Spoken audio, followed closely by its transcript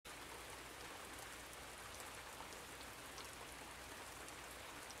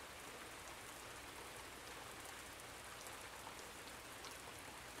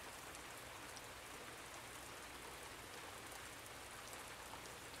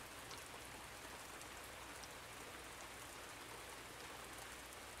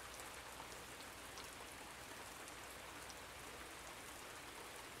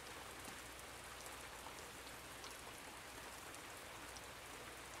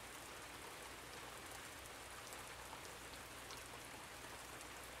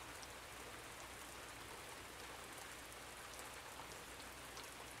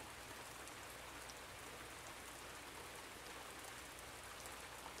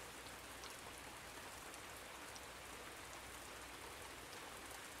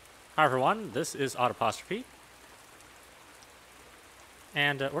Hi everyone, this is audap,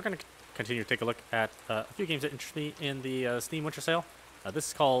 and we're going to continue to take a look at a few games that interest me in the Steam Winter Sale. This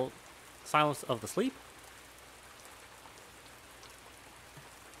is called Silence of the Sleep.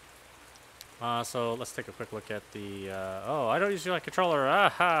 So let's take a quick look at the... oh, I don't use my controller.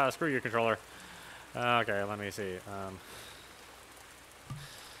 Aha, screw your controller. Okay, let me see.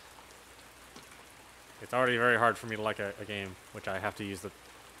 It's already very hard for me to like a game, which I have to use the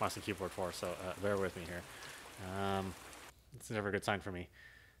mouse and keyboard for, so bear with me here. It's never a good sign for me.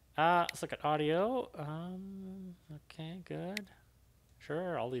 Let's look at audio. Okay, good.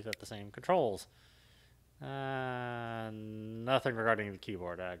 Sure, I'll leave it the same. Controls. Nothing regarding the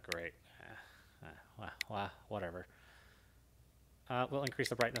keyboard. Great. Whatever. We'll increase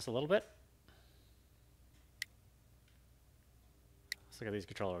the brightness a little bit. Let's look at these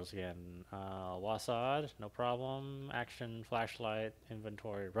controllers again. WASD, no problem. Action, flashlight,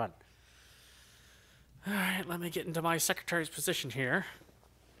 inventory, run. Alright, let me get into my secretary's position here.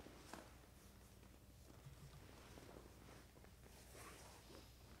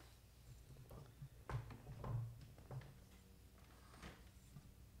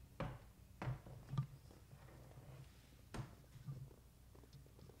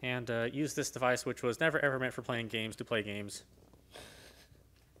 And use this device, which was never ever meant for playing games, to play games.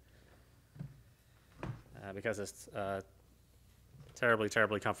 Because it's terribly,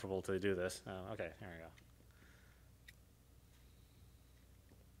 terribly comfortable to do this. Okay, there we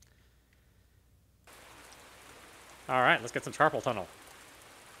go. All right, let's get some carpal tunnel.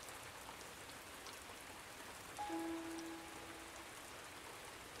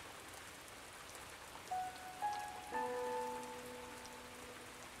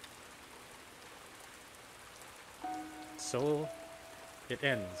 So it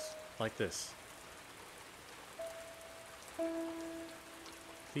ends like this.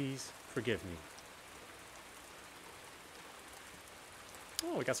 Please forgive me.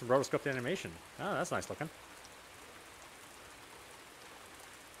 Oh, we got some rotoscoped animation. Oh, that's nice looking.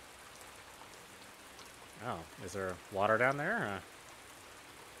 Oh, is there water down there?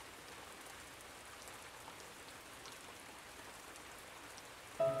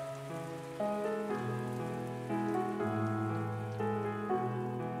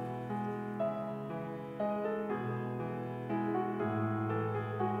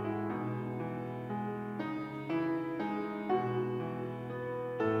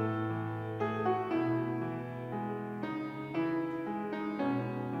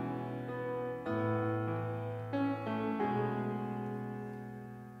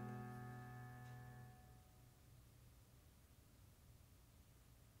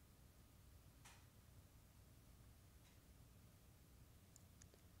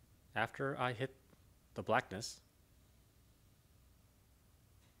 After I hit the blackness,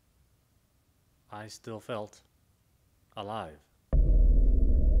 I still felt alive.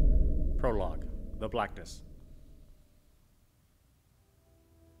 Prologue, the blackness.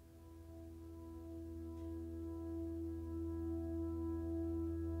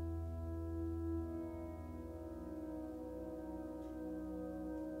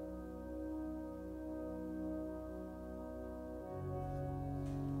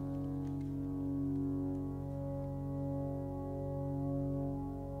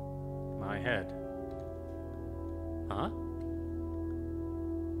 My head. Huh?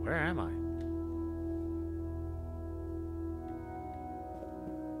 Where am I?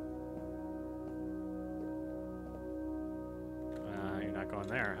 You're not going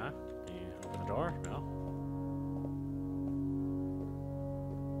there, huh? Can you open the door? No?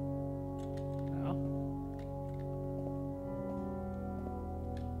 No?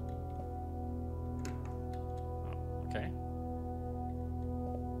 Oh, okay.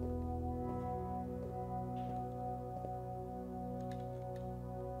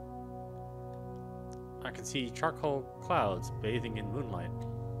 I can see charcoal clouds bathing in moonlight.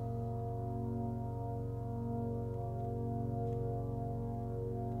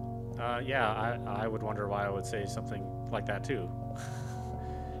 Yeah, I would wonder why I would say something like that too.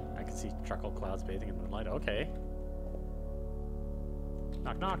 I can see charcoal clouds bathing in moonlight. Okay.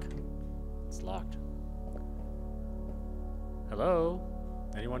 Knock, knock. It's locked. Hello?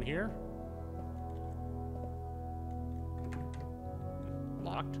 Anyone here?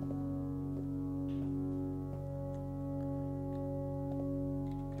 Locked.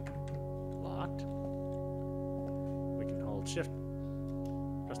 Locked. We can hold shift.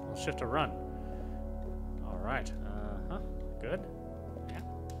 Just hold shift to run. All right. Uh-huh. Good. Yeah.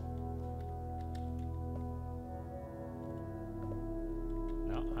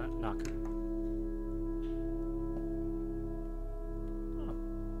 No, knock. Oh,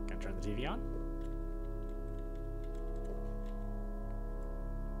 can turn the TV on.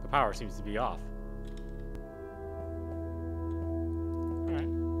 The power seems to be off. Alright.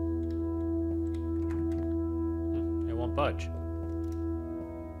 It won't budge.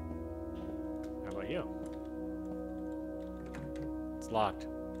 How about you? It's locked.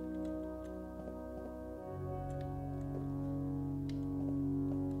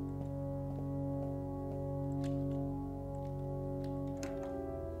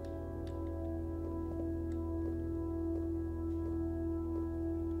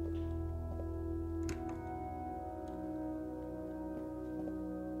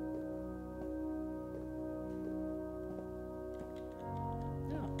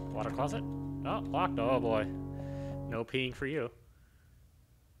 Water closet? Oh, locked. Oh boy. No peeing for you.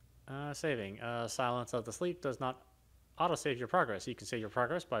 Saving. Silence of the sleep does not auto-save your progress. You can save your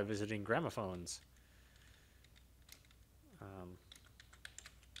progress by visiting gramophones.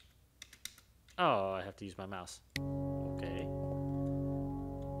 Oh, I have to use my mouse. Okay.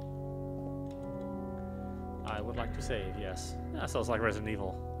 I would like to save, yes. So it's like Resident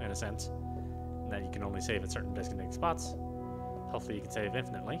Evil, in a sense. And that you can only save at certain designated spots. Hopefully you can save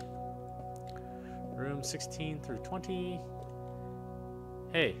infinitely. Room 16 through 20.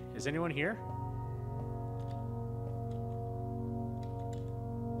 Hey, is anyone here?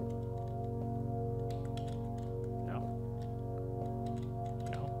 No.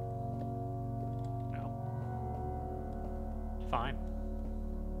 No. No. Fine.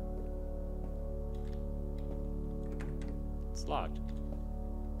 It's locked.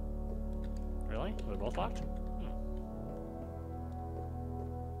 Really? We're both locked?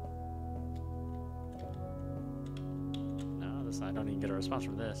 I don't even get a response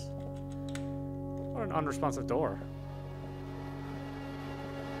from this. What an unresponsive door.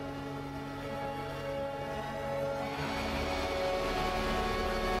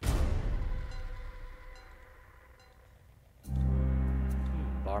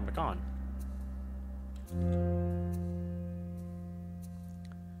 Bar McCon.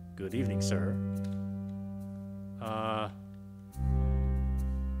 Good evening, sir.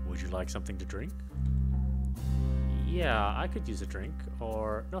 Would you like something to drink? Yeah, I could use a drink,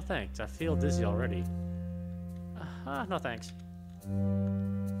 or no thanks, I feel dizzy already. No thanks.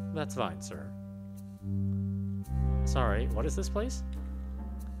 That's fine, sir. Sorry, what is this place?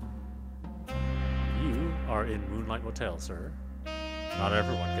 You are in Moonlight Motel, sir. Not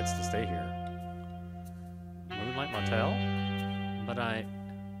everyone gets to stay here. Moonlight Motel? But I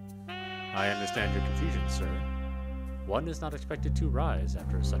understand your confusion, sir. One is not expected to rise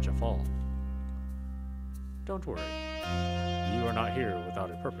after such a fall. Don't worry. You are not here without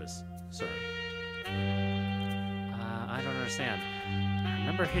a purpose, sir. I don't understand. I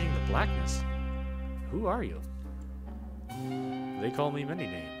remember hitting the blackness. Who are you? They call me many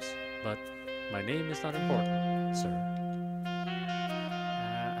names, but my name is not important, sir.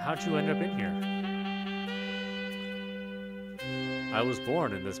 How'd you end up in here? I was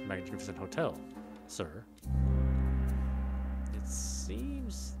born in this magnificent hotel, sir. It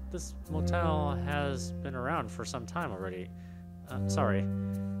seems this motel has been around for some time already. Sorry.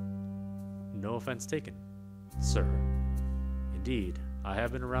 No offense taken, sir. Indeed, I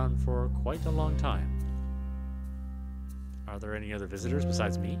have been around for quite a long time. Are there any other visitors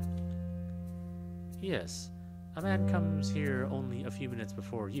besides me? Yes. A man comes here only a few minutes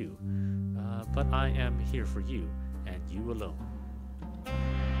before you, but I am here for you, and you alone.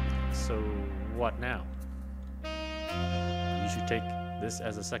 So, what now? You should take this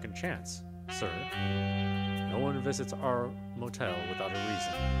as a second chance, sir. No one visits our motel without a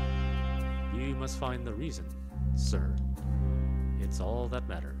reason. You must find the reason, sir. It's all that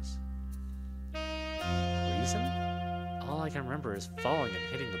matters. Reason? All I can remember is falling and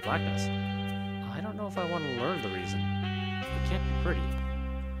hitting the blackness. I don't know if I want to learn the reason. It can't be pretty.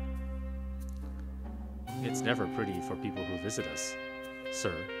 It's never pretty for people who visit us,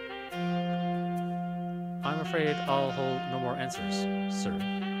 sir. I'm afraid I'll hold no more answers, sir.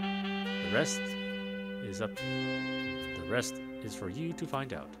 The rest is for you to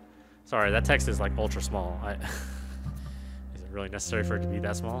find out. Sorry, that text is like ultra small. Is it really necessary for it to be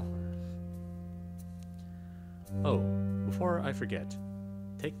that small? Oh, before I forget,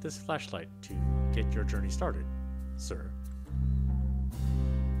 take this flashlight to get your journey started, sir.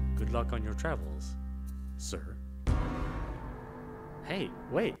 Good luck on your travels, sir. Hey,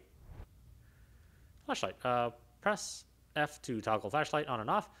 wait. Flashlight. Press F to toggle flashlight on and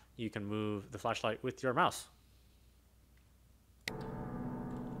off. You can move the flashlight with your mouse.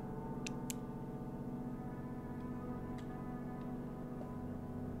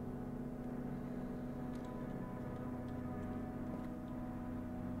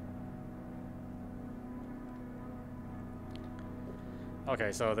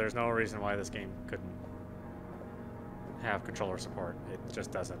 Okay, so there's no reason why this game couldn't have controller support. It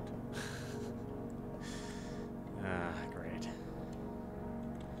just doesn't. Ah, great.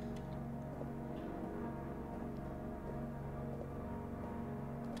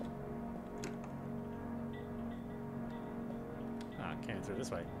 Ah, came through this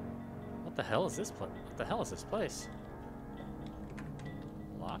way. What the hell is this place? What the hell is this place?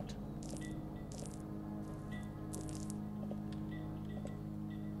 Locked?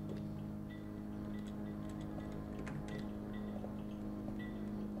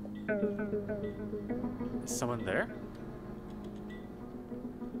 Is someone there?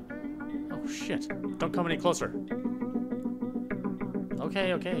 Oh shit. Don't come any closer.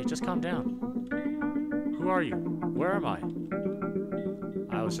 Okay, okay, just calm down. Who are you? Where am I?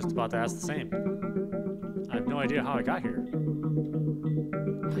 I was just about to ask the same. I have no idea how I got here.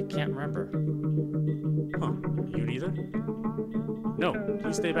 I can't remember. Huh, you neither? No,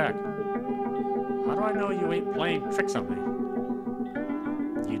 please stay back. How do I know you ain't playing tricks on me?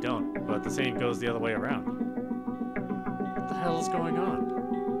 You don't, but the same goes the other way around. What the hell is going on?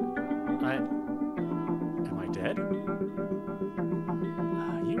 Am I dead?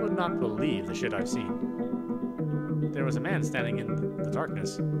 You would not believe the shit I've seen. There was a man standing in the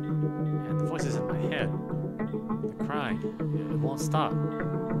darkness, and the voices in my head. The crying, it won't stop.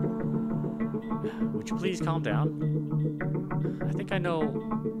 Would you please calm down? I think I know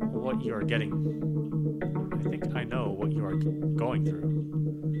what you are getting. I think I know what you are going through.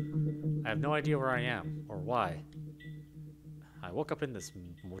 I have no idea where I am, or why. I woke up in this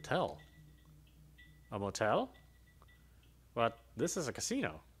motel. A motel? But this is a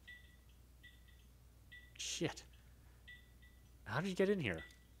casino. Shit. How did you get in here?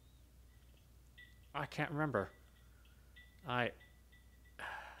 I can't remember.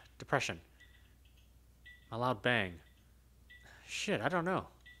 Depression. A loud bang. Shit, I don't know.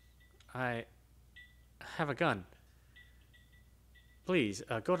 I have a gun. Please,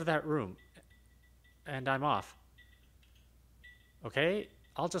 go to that room. And I'm off. Okay?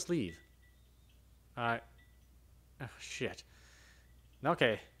 I'll just leave. Oh, shit.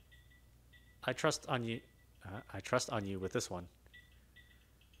 Okay. I trust on you. I trust on you with this one.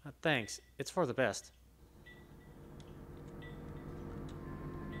 Thanks. It's for the best.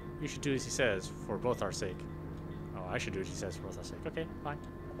 You should do as he says, for both our sake. Oh, I should do as he says for both our sake. Okay, fine.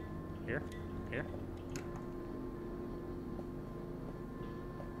 Here. Here.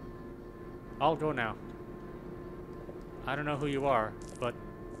 I'll go now. I don't know who you are, but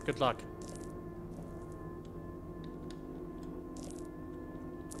good luck.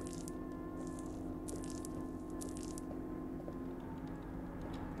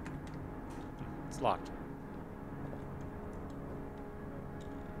 It's locked.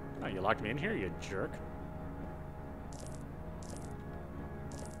 Oh, you locked me in here, you jerk.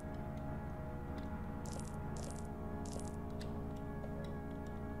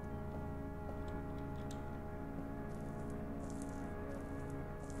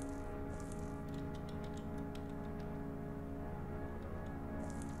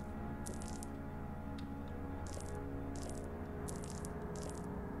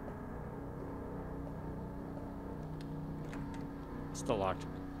 Still locked.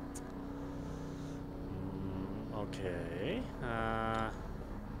 Okay. I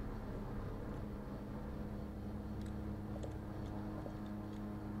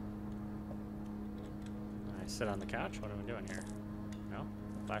sit on the couch. What am I doing here? No?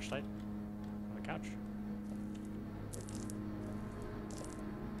 Flashlight on the couch?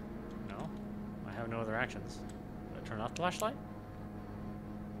 No? I have no other actions. Do I turn off the flashlight?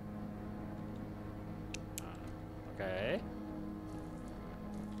 Okay.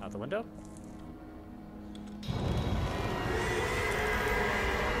 Out the window?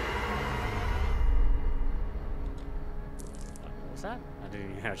 What was that? I didn't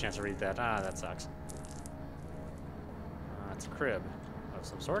even have a chance to read that. Ah, that sucks. It's a crib of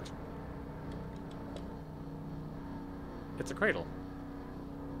some sort. It's a cradle.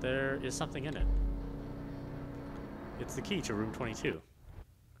 There is something in it. It's the key to room 22.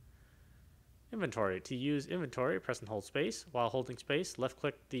 Inventory. To use inventory, press and hold space. While holding space,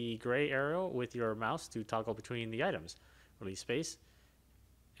 left-click the gray arrow with your mouse to toggle between the items. Release space,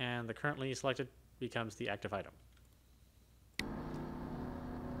 and the currently selected becomes the active item.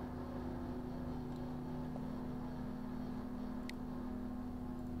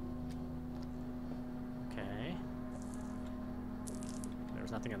 Okay. There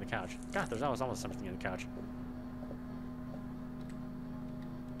was nothing on the couch. God, there was almost something on the couch.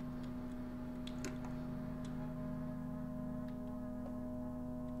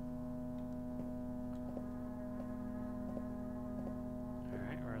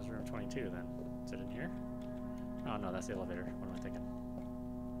 22 then. Is it in here? Oh no, that's the elevator. What am I thinking?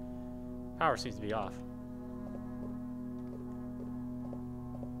 Power seems to be off.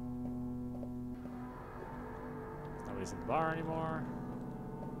 Nobody's in the bar anymore.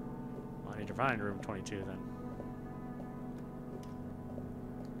 Well, I need to find room 22 then.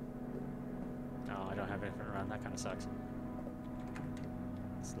 No, I don't have anything around. That kind of sucks.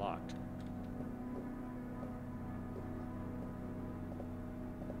 It's locked.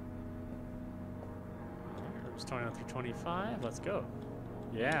 Rooms 21 through 25. Let's go.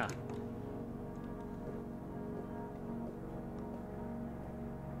 Yeah.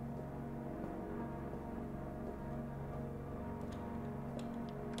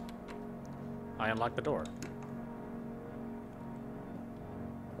 I unlocked the door.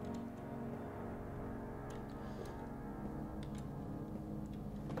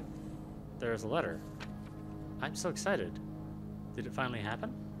 There's a letter. I'm so excited. Did it finally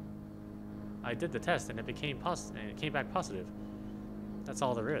happen? I did the test and it came back positive. That's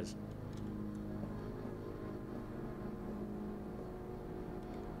all there is.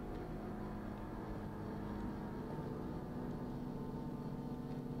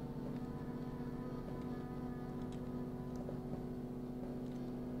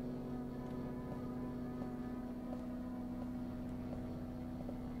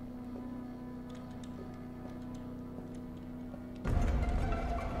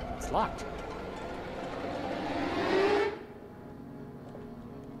 It's locked.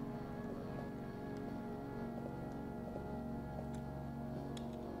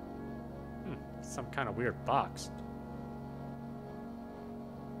 Some kind of weird box.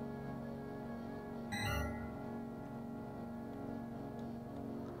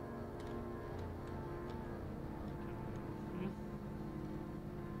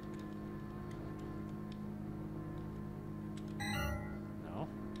 No.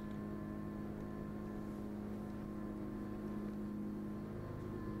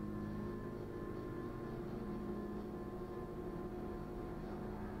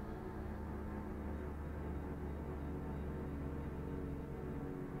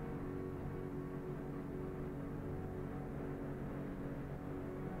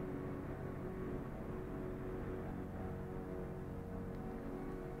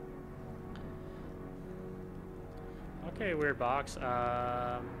 Okay, weird box.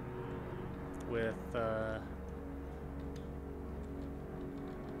 With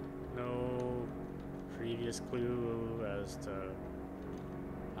no previous clue as to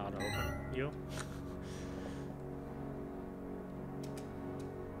how to open you.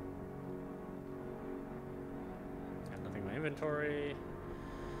 Got nothing in my inventory.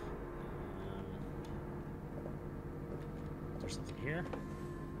 There's something here.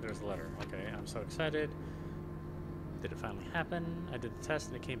 There's a letter. Okay, I'm so excited. Did it finally happen? I did the test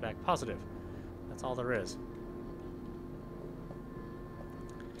and it came back positive. That's all there is.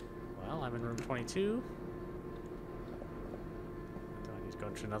 Well, I'm in room 22. Do I need to go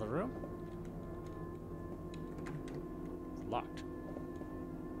into another room? It's locked.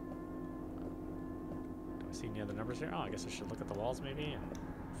 Do I see any other numbers here? Oh, I guess I should look at the walls maybe and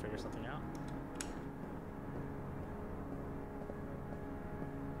figure something out.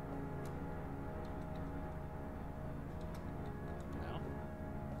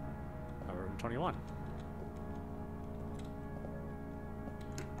 No. Room 21.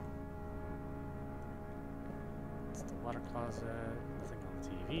 It's the water closet, nothing on the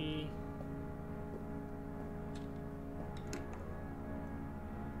TV.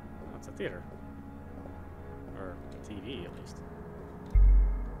 Oh, it's a theater. Or a TV, at least.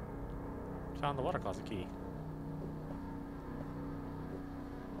 Found the water closet key.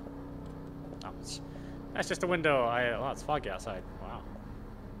 Oh, that's just a window. Well, it's foggy outside. Wow.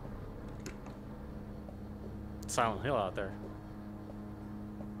 Silent Hill out there.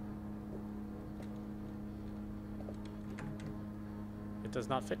 It does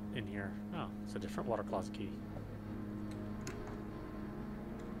not fit in here. Oh, it's a different water closet key.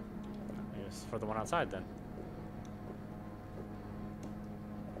 Maybe it's for the one outside then.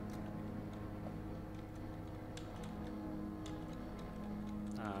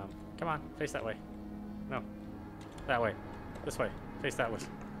 Come on, face that way. No, that way. This way. Face that way.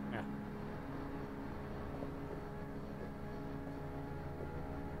 Yeah.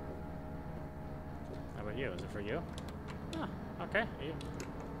 How about you? Is it for you? Oh, okay. You.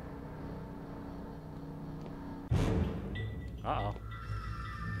 Uh-oh.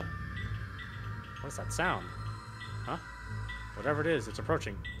 What's that sound? Huh? Whatever it is, it's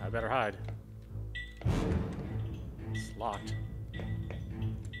approaching. I better hide. It's locked.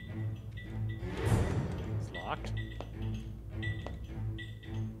 It's locked.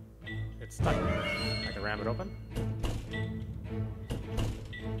 it's stuck. I can ram it open.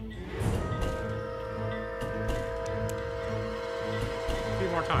 A few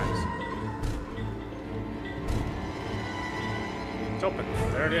more times. It's open.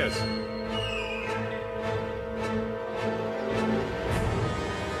 There it is.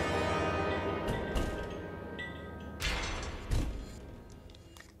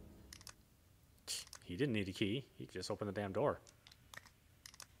 He didn't need a key. He could just open the damn door.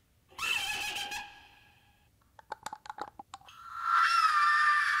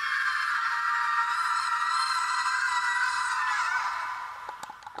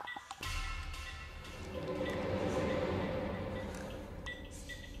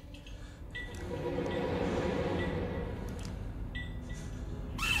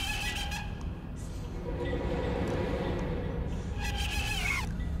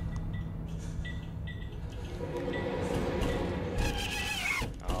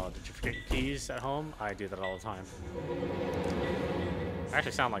 At home, I do that all the time. I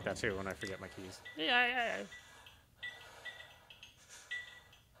actually sound like that too when I forget my keys. Yeah.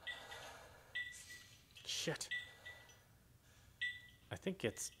 Shit. I think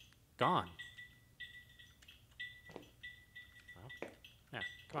it's gone. Well, yeah,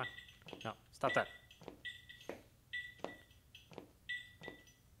 come on. No, stop that.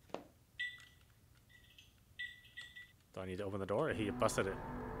 Do I need to open the door? He busted it.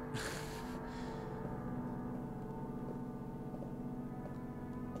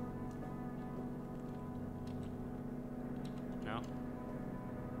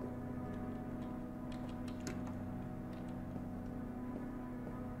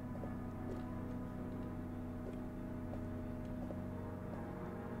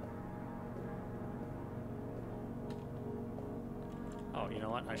 Oh, you know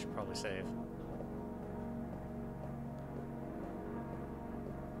what? I should probably save.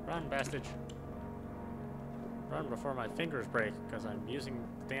 Run, bastard. Run before my fingers break, because I'm using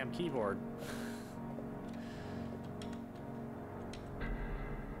the damn keyboard.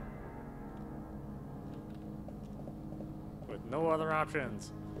 With no other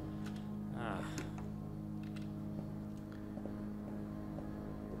options. Ah.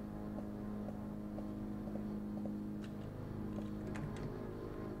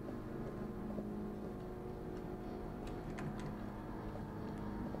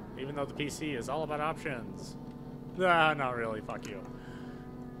 Even though the PC is all about options. Ah, not really. Fuck you.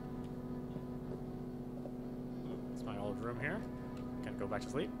 It's my old room here. Can I go back to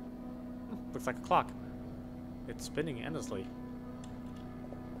sleep? Looks like a clock. It's spinning endlessly.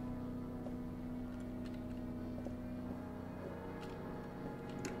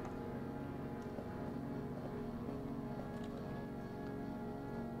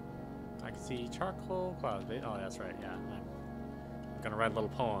 I can see charcoal clouds. Oh, that's right. Yeah. I'm gonna write a little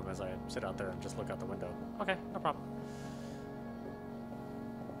poem as I sit out there and just look out the window. Okay, no problem.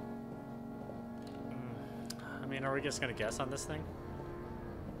 I mean, are we just gonna guess on this thing?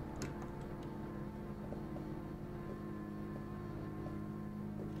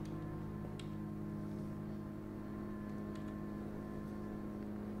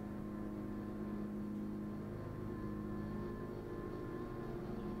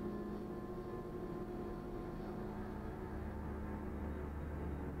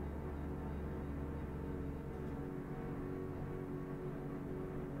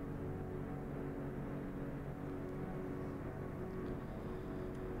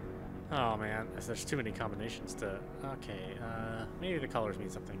 Oh man, there's too many combinations to... Okay, maybe the colors mean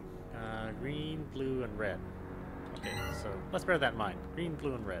something. Green, blue, and red. Okay, so let's bear that in mind. Green,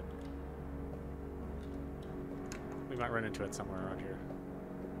 blue, and red. We might run into it somewhere around here.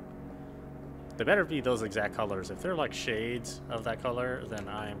 They better be those exact colors. If they're like shades of that color, then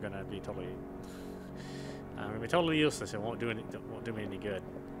I am gonna be totally... I'm gonna be totally useless. It won't do me any good.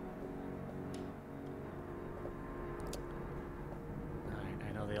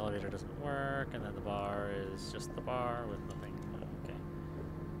 The elevator doesn't work, and then the bar is just the bar with nothing. Okay.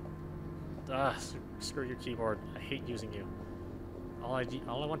 Ah, screw your keyboard. I hate using you. All I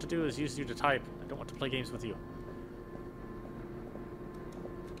want to do is use you to type. I don't want to play games with you.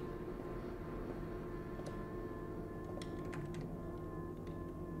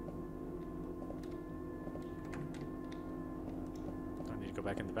 Do I need to go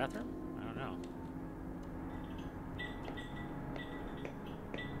back in the bathroom? I don't know.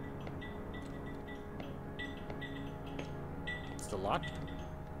 Still locked?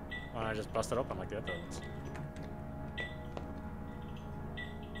 Why don't I just bust it open like the other ones?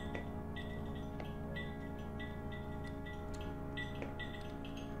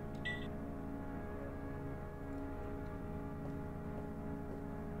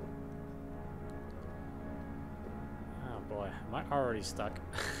 Am I already stuck?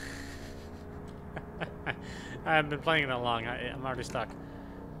 I haven't been playing it that long. I'm already stuck.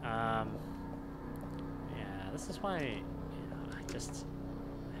 Yeah, this is why I just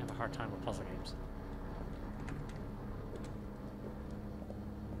have a hard time with puzzle games.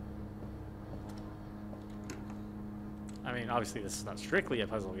 I mean, obviously this is not strictly a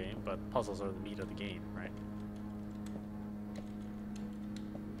puzzle game, but puzzles are the meat of the game, right?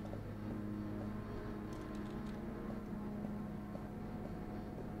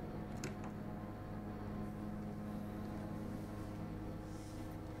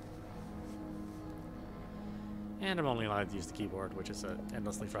 And I'm only allowed to use the keyboard, which is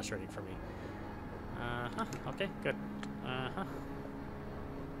endlessly frustrating for me. Uh-huh, okay, good. Uh-huh.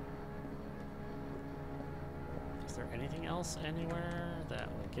 Is there anything else anywhere that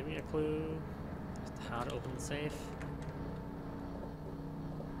will give me a clue as to how to open the safe?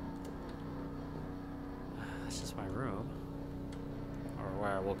 It's just my room. Or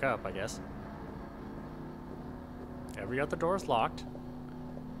where I woke up, I guess. Every other door is locked.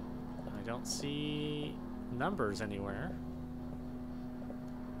 I don't see numbers anywhere.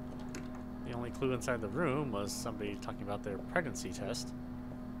 The only clue inside the room was somebody talking about their pregnancy test.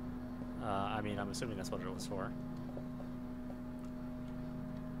 I mean, I'm assuming that's what it was for.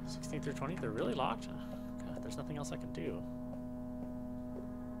 16 through 20, they're really locked? God, there's nothing else I can do.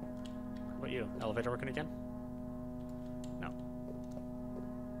 What about you? Elevator working again? No.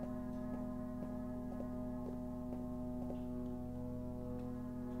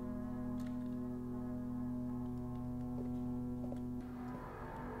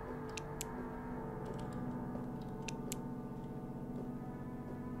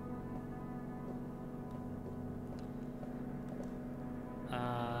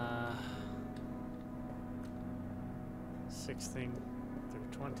 Uh, 16 through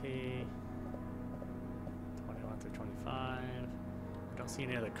 20, 21 through 25. I don't see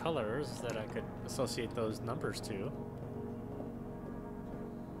any other colors that I could associate those numbers to.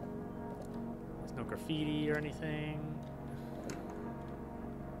 There's no graffiti or anything.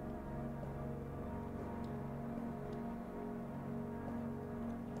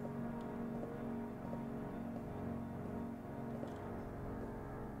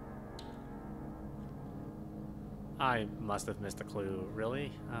 I must have missed a clue,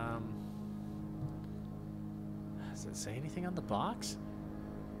 really. Does it say anything on the box?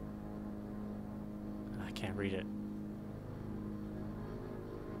 I can't read it.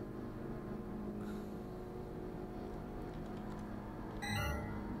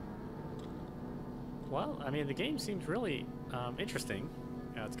 Well, I mean, the game seems really interesting.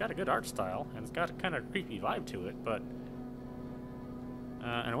 It's got a good art style, and it's got a kind of creepy vibe to it, but...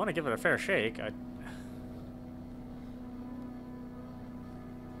 and I want to give it a fair shake.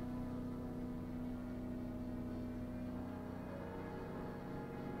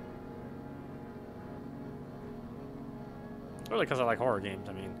 Really, because I like horror games.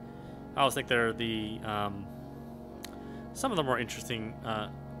 I mean, I always think they're the some of the more interesting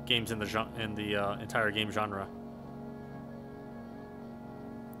games in the entire game genre.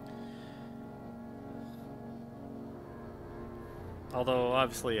 Although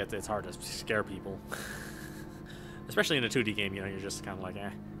obviously it's hard to scare people, especially in a 2D game. You know, you're just kind of like, eh.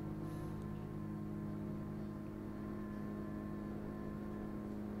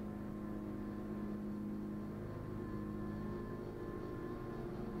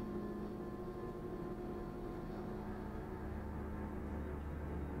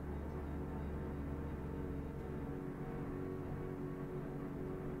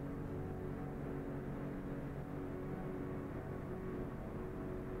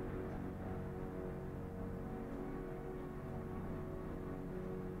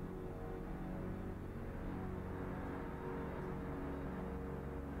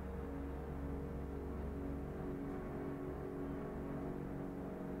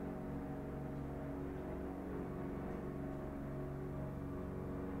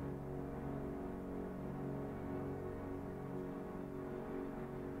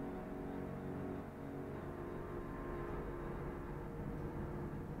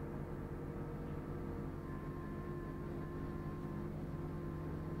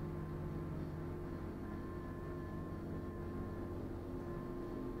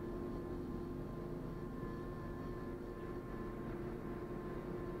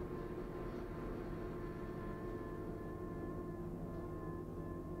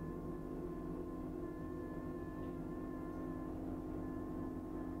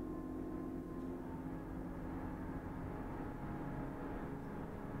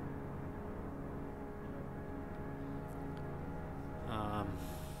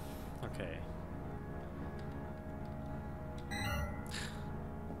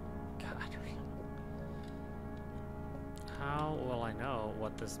 how will I know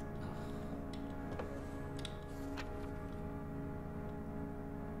what this...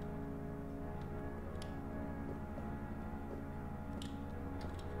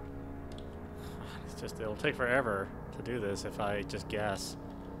 It's just, it'll take forever to do this if I just guess.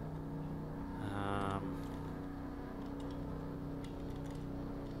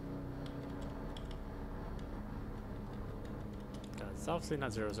 God, it's obviously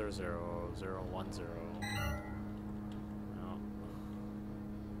not 000, 010. No.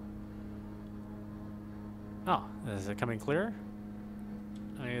 Oh, is it coming clear?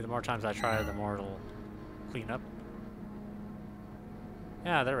 I mean, the more times I try, the more it'll clean up.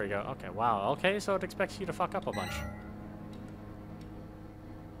 Yeah, there we go. Okay, wow. Okay, so it expects you to fuck up a bunch.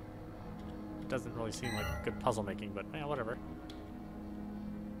 It doesn't really seem like good puzzle making, but yeah, whatever.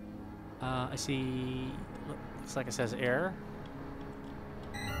 I see... Looks like it says air.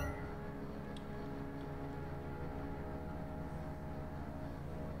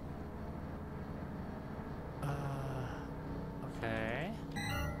 Okay.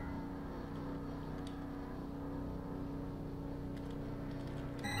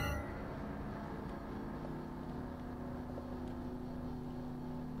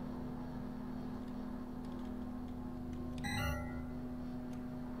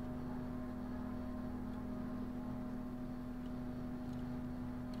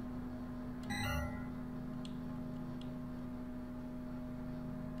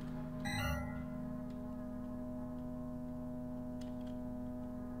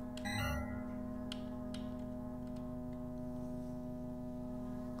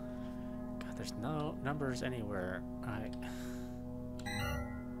 There's no numbers anywhere. I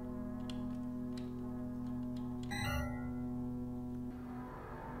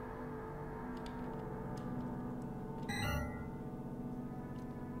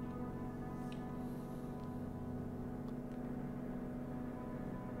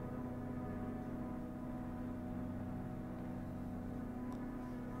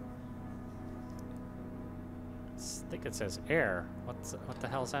think it says air. What the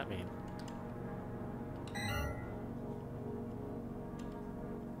hell does that mean?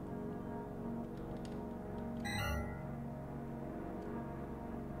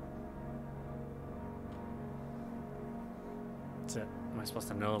 Am I supposed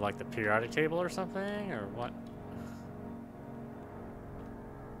to know, like, the periodic table or something, or what?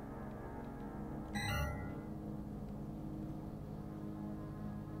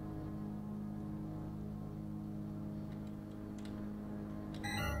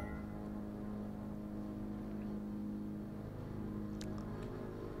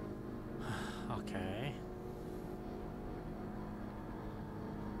 Okay.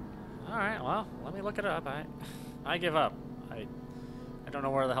 Alright, well, let me look it up. I give up. I don't know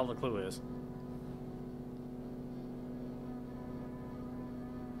where the hell the clue is.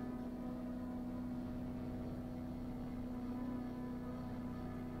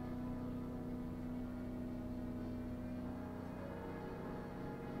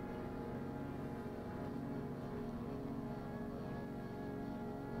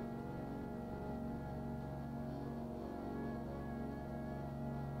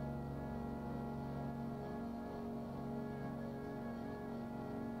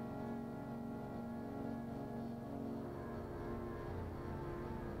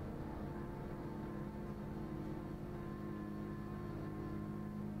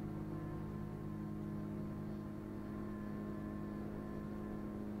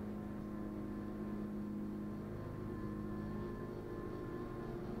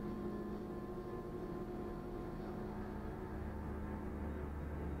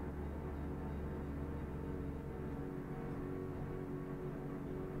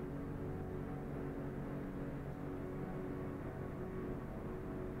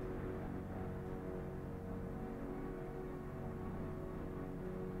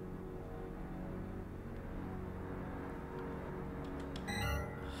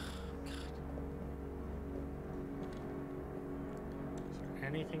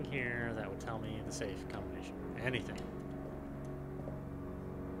 Anything here that would tell me the safe combination? Anything?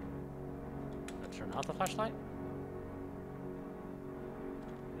 Turn off the flashlight?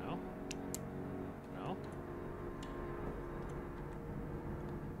 No? No?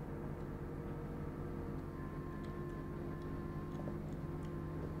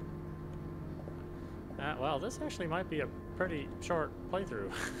 Well, this actually might be a pretty short playthrough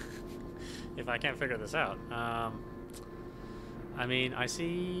if I can't figure this out. I mean, I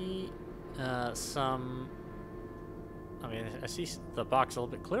see some... I mean, I see the box a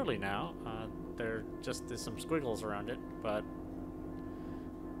little bit clearly now. There just is some squiggles around it, but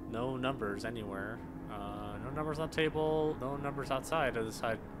no numbers anywhere. No No numbers on the table. No numbers outside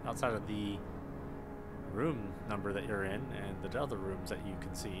of the room number that you're in, and the other rooms that you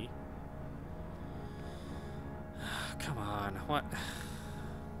can see. Come on, what?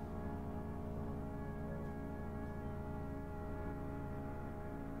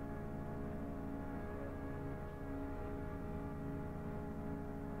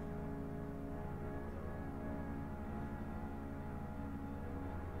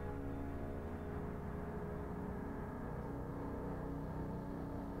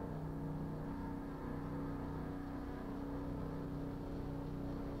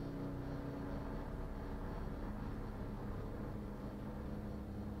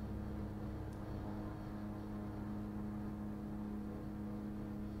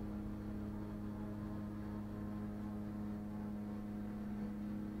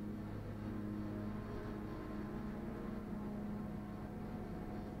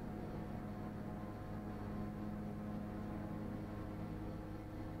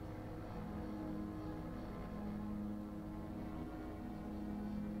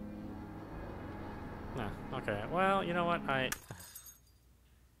 No, okay. Well, you know what?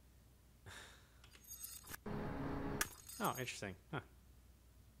 Oh, interesting. Huh.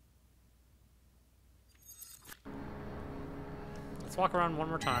 Let's walk around one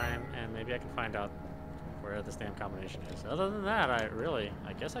more time, and maybe I can find out where this damn combination is. Other than that, I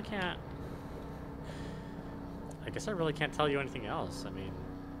guess I can't... I guess I really can't tell you anything else. I mean...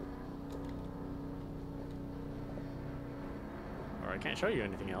 Or I can't show you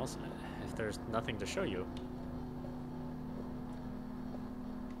anything else if there's nothing to show you.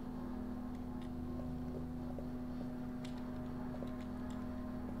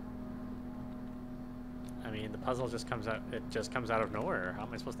 I mean, the puzzle just comes out. It just comes out of nowhere. How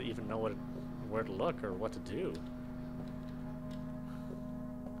am I supposed to even know where to look or what to do?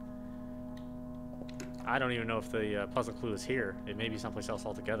 I don't even know if the puzzle clue is here. It may be someplace else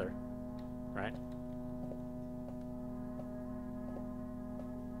altogether, right?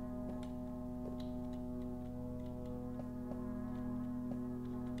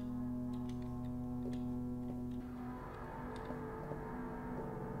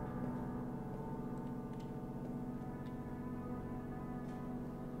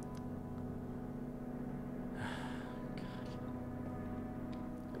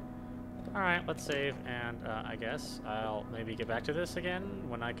 Alright, let's save, and I guess I'll maybe get back to this again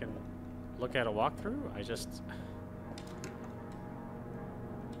when I can look at a walkthrough. I just...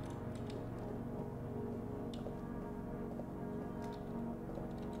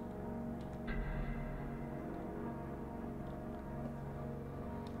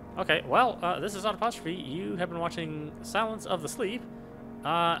 Okay, well, this is audap. You have been watching Silence of the Sleep,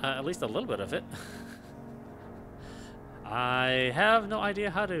 at least a little bit of it. I have no idea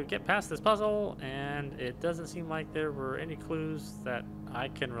how to get past this puzzle, and it doesn't seem like there were any clues that I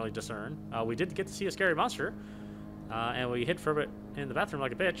can really discern. We did get to see a scary monster, and we hid from it in the bathroom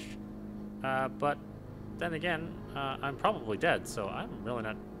like a bitch. But then again, I'm probably dead, so I'm really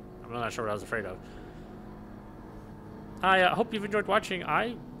not sure what I was afraid of. I hope you've enjoyed watching.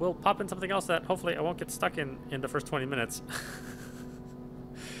 I will pop in something else that hopefully I won't get stuck in the first 20 minutes.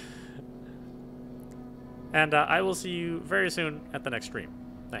 And I will see you very soon at the next stream.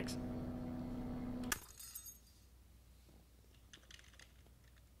 Thanks.